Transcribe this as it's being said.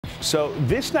So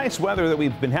this nice weather that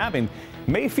we've been having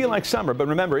may feel like summer, but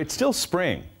remember, it's still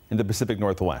spring in the Pacific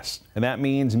Northwest. And that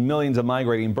means millions of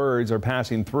migrating birds are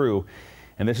passing through.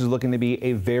 And this is looking to be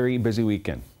a very busy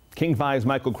weekend. King 5's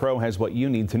Michael Crow has what you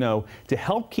need to know to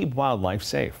help keep wildlife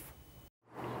safe.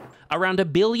 Around 1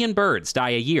 billion birds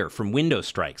die a year from window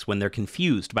strikes when they're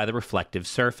confused by the reflective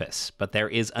surface. But there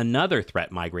is another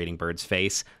threat migrating birds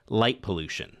face: light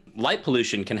pollution. Light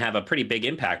pollution can have a pretty big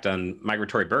impact on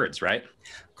migratory birds, right?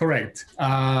 Correct.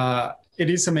 It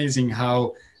is amazing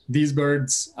how these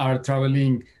birds are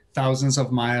traveling thousands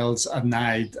of miles at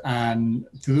night, and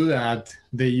to do that,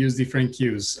 they use different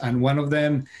cues. And one of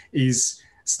them is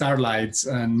starlights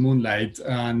and moonlight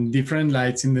and different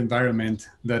lights in the environment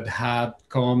that have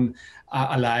come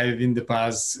alive in the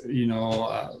past,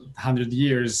 100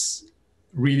 years.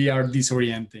 Really are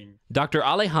disorienting. Dr.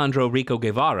 Alejandro Rico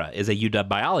Guevara is a UW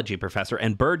biology professor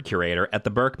and bird curator at the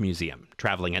Burke Museum.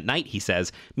 Traveling at night, he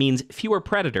says, means fewer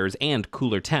predators and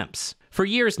cooler temps. For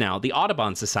years now, the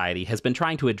Audubon Society has been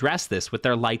trying to address this with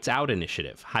their Lights Out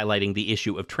initiative, highlighting the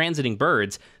issue of transiting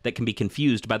birds that can be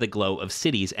confused by the glow of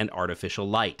cities and artificial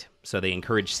light. So they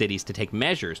encourage cities to take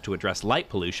measures to address light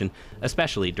pollution,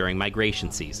 especially during migration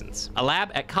seasons. A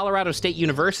lab at Colorado State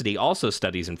University also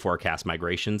studies and forecasts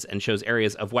migrations and shows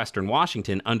areas of western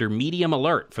Washington under medium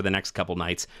alert for the next couple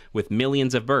nights, with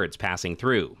millions of birds passing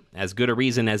through. As good a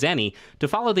reason as any to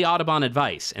follow the Audubon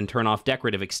advice and turn off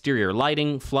decorative exterior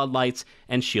lighting, floodlights,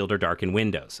 and shield or darken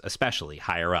windows, especially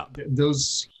higher up.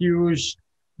 Those huge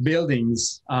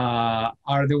buildings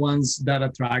are the ones that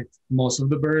attract most of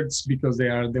the birds because they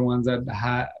are the ones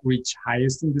that reach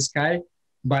highest in the sky.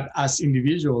 But as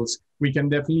individuals, we can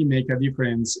definitely make a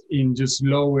difference in just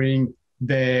lowering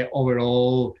the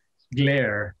overall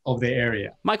glare of the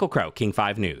area. Michael Crow, King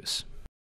 5 News.